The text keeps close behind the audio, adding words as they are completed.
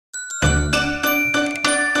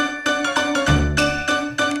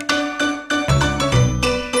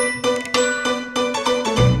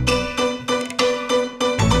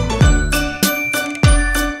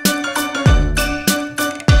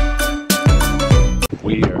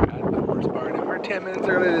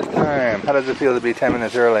Sam? How does it feel to be 10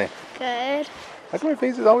 minutes early? Good. How come my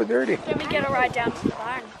face is always dirty? Let me get a ride down to the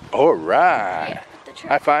barn. Alright. Yeah, the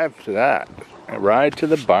truck. High five to that. A ride to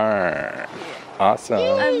the barn. Awesome.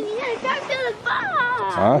 Back to the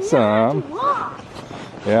barn. Awesome.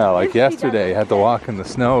 Yeah, like yesterday, you had to walk in the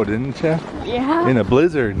snow, didn't you? Yeah. In a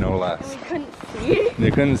blizzard, no less. We couldn't see.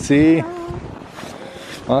 You couldn't see?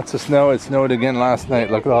 Lots of snow. It snowed again last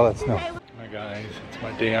night. Look at all that snow. Hi guys, it's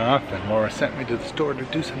my day off and Laura sent me to the store to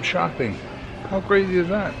do some shopping. How crazy is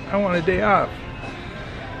that? I want a day off.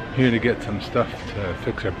 Here to get some stuff to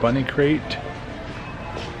fix our bunny crate.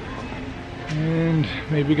 And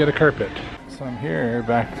maybe get a carpet. So I'm here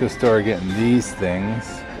back to the store getting these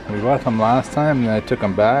things. We bought them last time and I took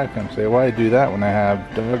them back and say, why do that when I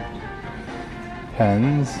have dog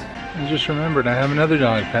pens? I just remembered I have another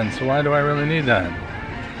dog pen, so why do I really need that?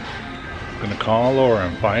 I'm gonna call Laura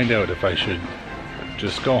and find out if I should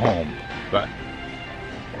just go home,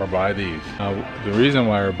 or buy these. The reason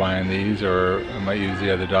why we're buying these, or I might use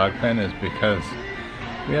the other dog pen, is because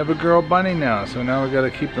we have a girl bunny now, so now we gotta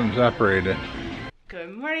keep them separated.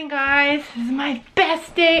 Good morning guys, this is my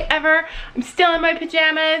best day ever. I'm still in my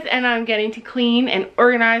pajamas and I'm getting to clean and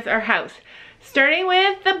organize our house. Starting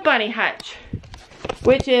with the bunny hutch,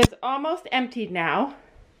 which is almost emptied now.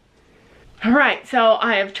 Alright, so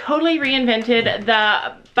I have totally reinvented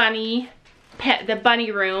the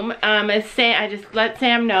bunny room. I just let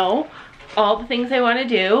Sam know all the things I want to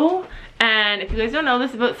do. And if you guys don't know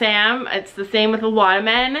this about Sam, it's the same with a lot of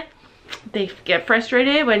men. They get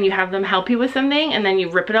frustrated when you have them help you with something and then you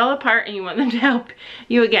rip it all apart and you want them to help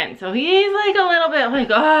you again. So he's like a little bit like,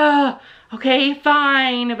 oh, okay,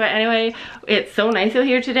 fine. But anyway, it's so nice out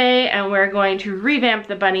here today and we're going to revamp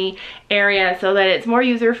the bunny area so that it's more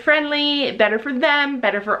user friendly, better for them,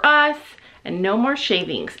 better for us, and no more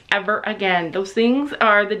shavings ever again. Those things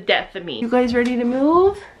are the death of me. You guys ready to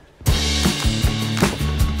move?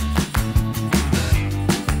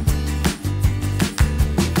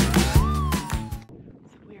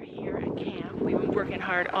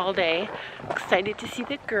 Hard all day. Excited to see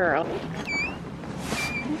the girl.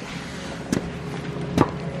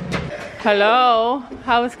 Hello,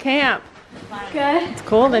 how was camp? Good. It's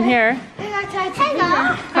cold in here.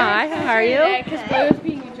 Hello. Hi, how are you? Because Blue is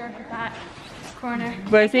being a jerk at that corner.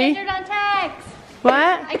 Was he? I can't do it on text. What?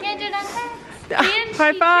 I can't do it on text.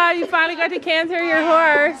 High five, you finally got to cancer your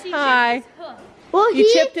horse. Hi. Well,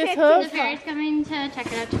 you chipped his hoof? The fairy's coming to check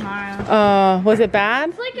it out tomorrow. Was it bad?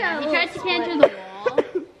 It's like He tried to cancer the wall.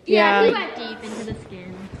 Yeah. He went deep into the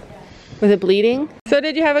skin. Was it bleeding? So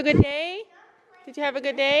did you have a good day? Did you have a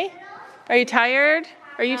good day? Are you tired?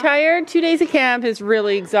 Are you tired? 2 days of camp is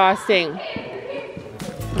really exhausting.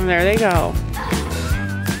 And there they go.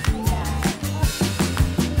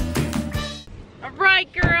 All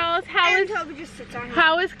right, girls.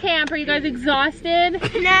 How was camp? Are you guys exhausted?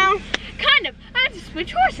 No, kind of. I have to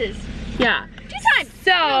switch horses. Yeah. 2 times.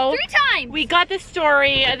 So, no, 3 times. We got the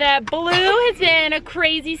story that Blue has been a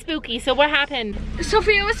crazy spooky. So what happened?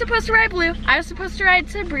 Sophia was supposed to ride Blue. I was supposed to ride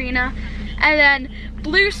Sabrina. And then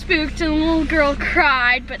Blue spooked and the little girl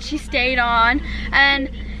cried, but she stayed on. And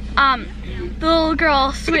the little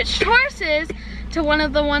girl switched horses to one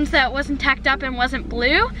of the ones that wasn't tacked up and wasn't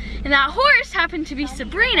Blue. And that horse happened to be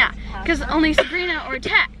Sabrina, because only Sabrina or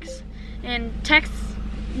Tex. And Tex,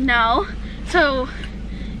 no. So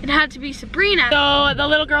it had to be Sabrina. So the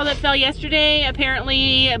little girl that fell yesterday,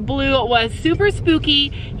 apparently Blue was super spooky.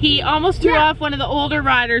 He almost threw off one of the older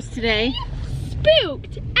riders today.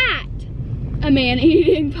 Spooked at a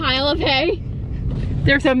man-eating pile of hay.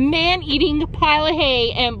 There's a man-eating pile of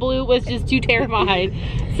hay and Blue was just too terrified.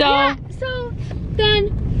 So, yeah, so then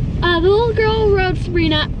the little girl rode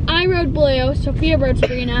Sabrina, I rode Blue, Sophia rode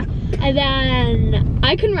Sabrina, and then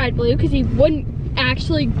I couldn't ride Blue because he wouldn't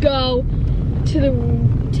actually go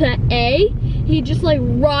to A. He'd just like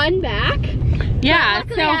run back. Yeah,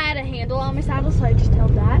 luckily I had a handle on my saddle, so I just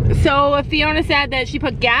held that. So Fiona said that she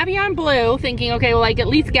put Gabby on Blue, thinking, okay, well, like at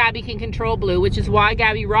least Gabby can control Blue, which is why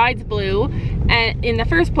Gabby rides Blue in the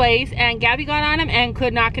first place. And Gabby got on him and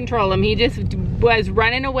could not control him. He just was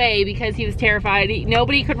running away because he was terrified.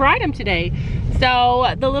 Nobody could ride him today.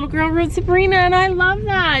 So the little girl rode Sabrina, and I love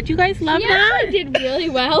that. You guys love that? She did really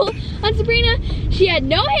well on Sabrina. She had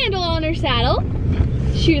no handle on her saddle.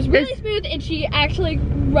 She was really smooth, and she actually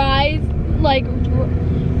rides like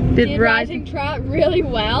did rising trot really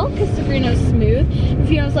well because Sabrina's smooth. And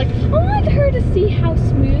Fiona's like, I want her to see how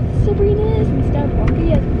smooth Sabrina is instead of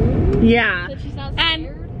bumpy as Blue. Yeah. So she's not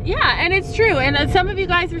scared. Yeah, and it's true. And some of you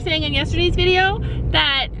guys were saying in yesterday's video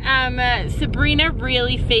that Sabrina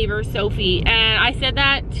really favors Sophie. And I said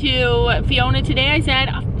that to Fiona today. I said,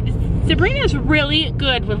 Sabrina's really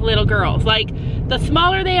good with little girls. Like, the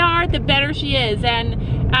smaller they are, the better she is. And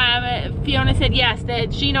Fiona said yes,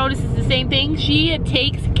 that she notices the same thing. She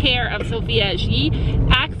takes care of Sophia. She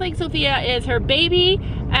acts like Sophia is her baby.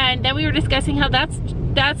 And then we were discussing how that's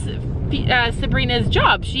Sabrina's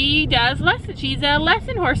job. She does lessons. She's a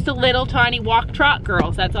lesson horse to little tiny walk trot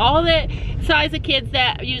girls. That's all the size of kids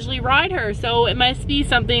that usually ride her, so it must be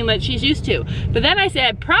something that she's used to. But then I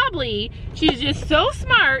said probably she's just so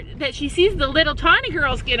smart that she sees the little tiny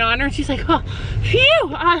girls get on her and she's like, oh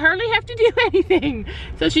phew, I hardly have to do anything.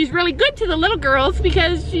 So she's really good to the little girls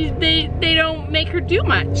because they don't make her do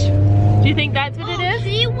much. Do you think that's what it is?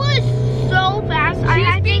 She was so fast.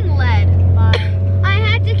 She's being led. I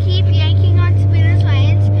had to keep yanking on Sabrina's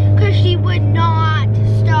reins because she would not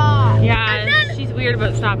stop. Yeah, And then she's weird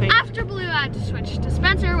about stopping. after Blue, I had to switch to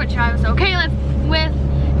Spencer, which I was okay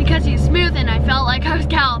with because he's smooth and I felt like I was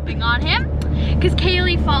galloping on him. Because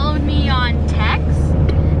Kaylee followed me on Tex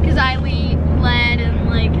because I led and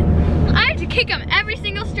like, I had to kick him every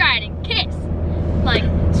single stride and kiss. Like,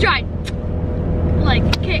 stride,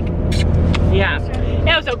 like, kick. Yeah.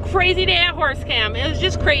 It was a crazy day at Horse Camp. It was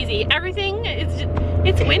just crazy. Everything,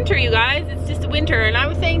 it's winter, you guys. It's just winter. And I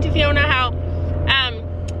was saying to Fiona how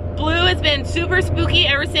Blue has been super spooky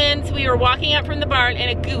ever since we were walking up from the barn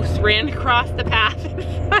and a goose ran across the path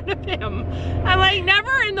in front of him. I'm like,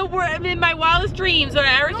 never in my wildest dreams would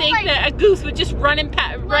I ever think that a goose would just run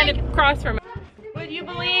across from him. Would you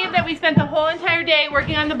believe that we spent the whole entire day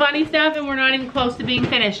working on the bunny stuff and we're not even close to being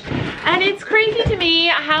finished? And it's crazy to me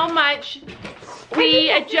how much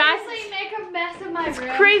we adjust. Make a mess of my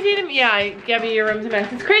room. Crazy to me, yeah, Gabby, your room's a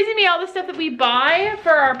mess. It's crazy to me all the stuff that we buy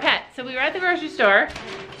for our pets. So we were at the grocery store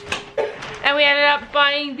and we ended up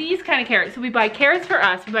buying these kind of carrots. So we buy carrots for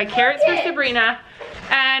us, we buy carrots for Sabrina,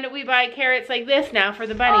 and we buy carrots like this now for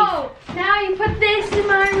the bunnies. Oh, now you put this in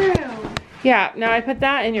my room. Yeah, now I put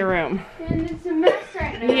that in your room. And it's a mess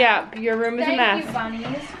right now. Yeah, your room is a mess. Thank you,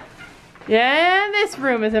 bunnies. Yeah, this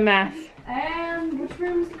room is a mess. And which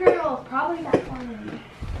room's the girl? Probably that one.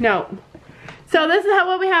 No. So this is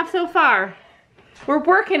what we have so far. We're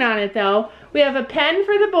working on it though. We have a pen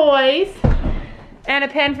for the boys and a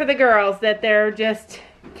pen for the girls that they're just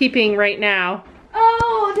keeping right now.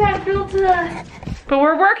 Oh, Dad built a... But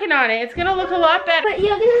we're working on it. It's gonna look a lot better. But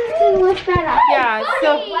you're gonna have to lift that up. Yeah,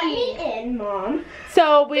 so Let me in, Mom.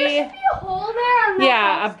 So we, There should be a hole there on the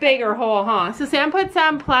yeah, a house. bigger hole, huh? So Sam put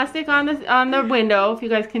some plastic on the window, if you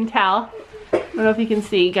guys can tell. I don't know if you can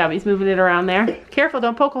see. Gabby's moving it around there. Careful,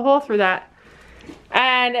 don't poke a hole through that.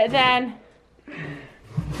 And then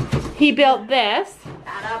he built this.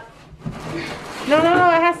 That up. No,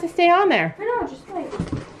 it has to stay on there. I know, just like,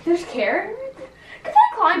 there's carrot. Could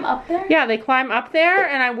I climb up there? Yeah, they climb up there,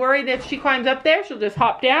 and I'm worried that if she climbs up there, she'll just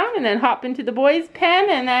hop down and then hop into the boys' pen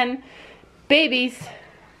and then babies.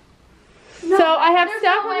 No, so I have there's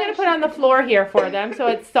stuff no I'm way gonna put on the floor here for them so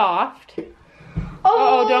it's soft.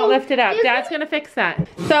 Oh, don't lift it up. Dad's gonna fix that.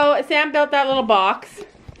 So Sam built that little box,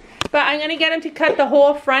 but I'm gonna get him to cut the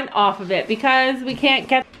whole front off of it because we can't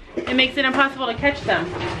get, it makes it impossible to catch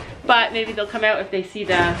them. But maybe they'll come out if they see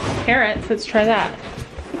the carrots. Let's try that.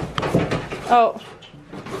 Oh,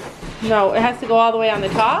 no, it has to go all the way on the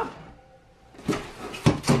top.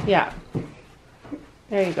 Yeah,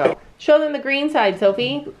 there you go. Show them the green side,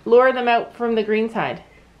 Sophie. Lure them out from the green side.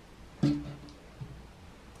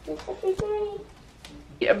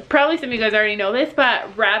 Yeah, probably some of you guys already know this,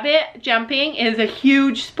 but rabbit jumping is a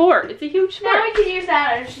huge sport. It's a huge sport. Now we can use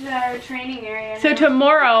that as our training area. So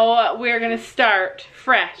tomorrow we're gonna start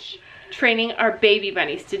fresh training our baby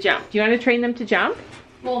bunnies to jump. Do you want to train them to jump?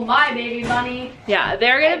 Well, my baby bunny. Yeah,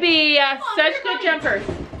 they're gonna be such good jumpers.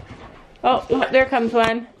 Oh, there comes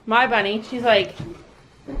one. My bunny. She's like,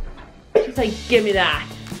 give me that.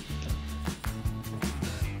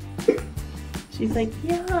 She's like,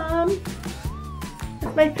 yum.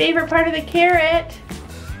 That's my favorite part of the carrot.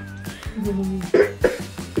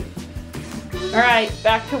 All right,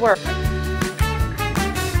 back to work.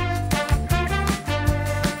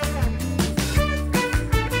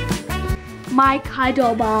 My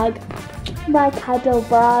cuddle bug. My cuddle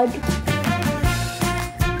bug.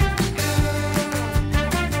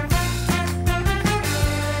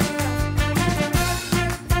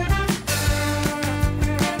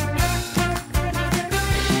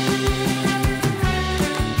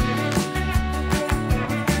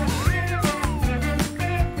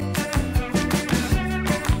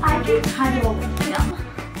 I can cuddle with him.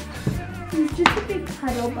 He's just a big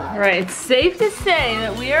cuddle bug. All right, it's safe to say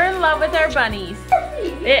that we are in love with our bunnies.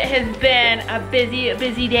 It has been a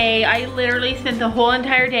busy day. I literally spent the whole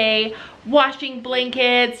entire day washing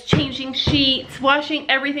blankets, changing sheets, washing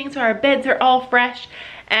everything so our beds are all fresh.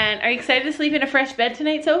 And are you excited to sleep in a fresh bed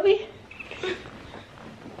tonight, Sophie?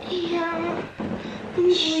 Yeah.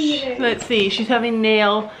 Let's see, she's having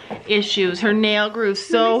nail issues. Her nail grew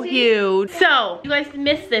so huge. So, you guys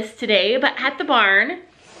missed this today, but at the barn,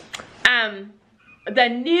 the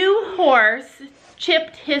new horse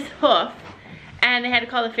chipped his hoof and they had to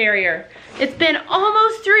call the farrier. It's been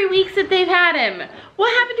almost 3 weeks that they've had him.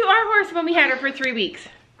 What happened to our horse when we had her for 3 weeks?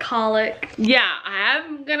 Colic. Yeah,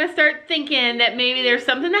 I'm gonna start thinking that maybe there's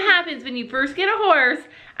something that happens when you first get a horse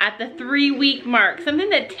at the 3-week mark. Something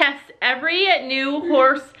that tests every new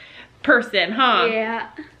horse person, huh? Yeah.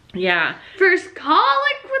 Yeah. First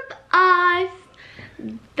colic with eyes,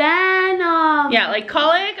 then yeah, like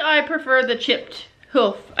colic, I prefer the chipped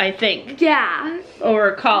hoof, I think. Yeah.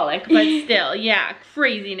 Or colic, but still, yeah,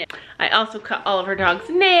 craziness. I also cut all of her dog's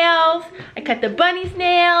nails. I cut the bunny's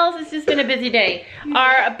nails. It's just been a busy day.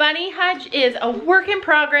 Our bunny hutch is a work in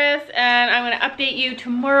progress, and I'm gonna update you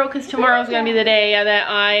tomorrow because tomorrow's gonna be the day that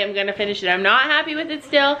I am gonna finish it. I'm not happy with it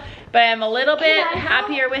still, but I'm a little bit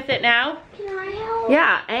happier with it now. Can I help?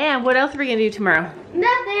 Yeah, and what else are we gonna do tomorrow?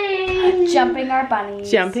 Nothing. Jumping our bunnies.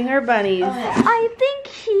 Jumping our bunnies. I think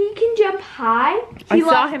he can jump high. I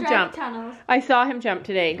saw him jump. Tunnels. I saw him jump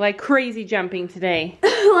today, like crazy jumping today.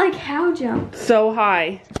 Like how jump? So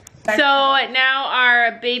high. So now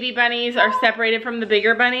our baby bunnies are separated from the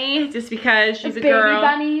bigger bunny just because she's a girl. Baby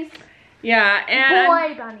bunnies. Yeah, and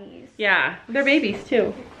Boy bunnies. yeah, they're babies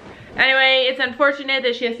too. Anyway, it's unfortunate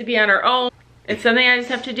that she has to be on her own. It's something I just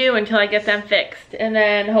have to do until I get them fixed, and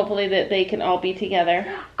then hopefully that they can all be together.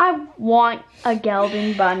 I want a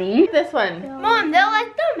gelding bunny. This one. Mom, they're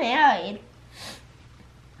like they're married.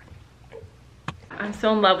 I'm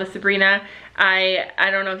so in love with Sabrina. I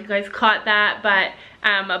don't know if you guys caught that, but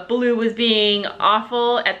Blue was being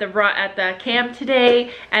awful at the camp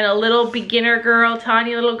today, and a little beginner girl,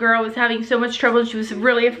 tiny little girl, was having so much trouble. She was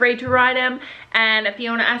really afraid to ride him, and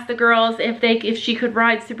Fiona asked the girls if she could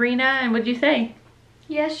ride Sabrina, and what'd you say?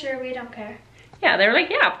 Yeah, sure, we don't care. Yeah, they were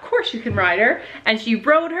like, yeah, of course you can ride her, and she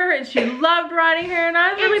rode her, and she loved riding her, and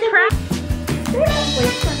I was really proud. They're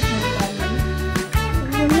always fun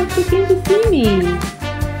bunnies. She came to see me.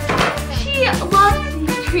 She loves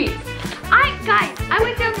these treats. Guys, I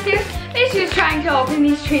went downstairs and she was trying to open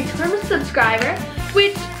these treats from a subscriber,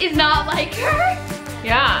 which is not like her.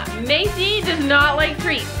 Yeah, Macy does not like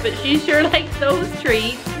treats, but she sure likes those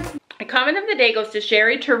treats. A comment of the day goes to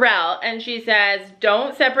Sherry Terrell, and she says,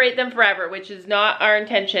 don't separate them forever, which is not our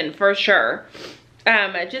intention for sure.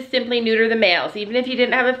 Just simply neuter the males. Even if you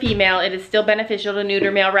didn't have a female, it is still beneficial to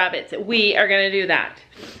neuter male rabbits. We are gonna do that.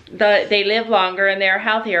 They live longer and they are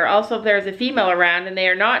healthier. Also, if there's a female around and they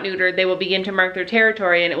are not neutered, they will begin to mark their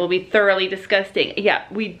territory and it will be thoroughly disgusting. Yeah,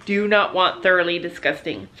 we do not want thoroughly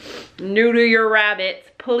disgusting. Neuter your rabbits,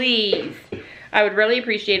 please. I would really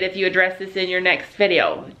appreciate it if you address this in your next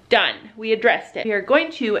video. Done. We addressed it. We are going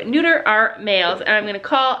to neuter our males, and I'm going to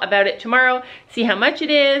call about it tomorrow, see how much it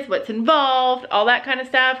is, what's involved, all that kind of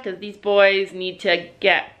stuff, because these boys need to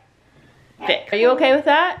get fixed. Are you okay with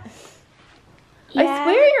that? Yeah. I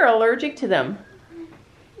swear you're allergic to them.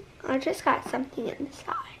 I just got something in the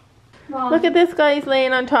side. Mom. Look at this guy, he's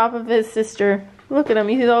laying on top of his sister. Look at him,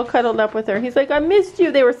 he's all cuddled up with her. He's like, I missed you.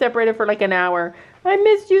 They were separated for like an hour. I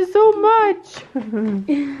missed you so much.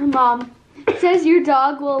 Mom, it says your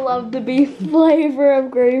dog will love the beef flavor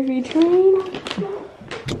of gravy train.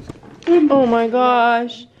 Oh my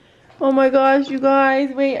gosh. Oh my gosh, you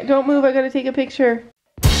guys. Wait, don't move. I gotta take a picture.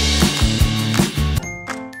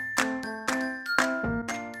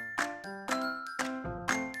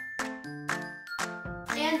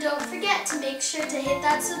 And don't forget to make sure to hit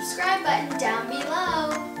that subscribe button down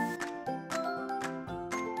below.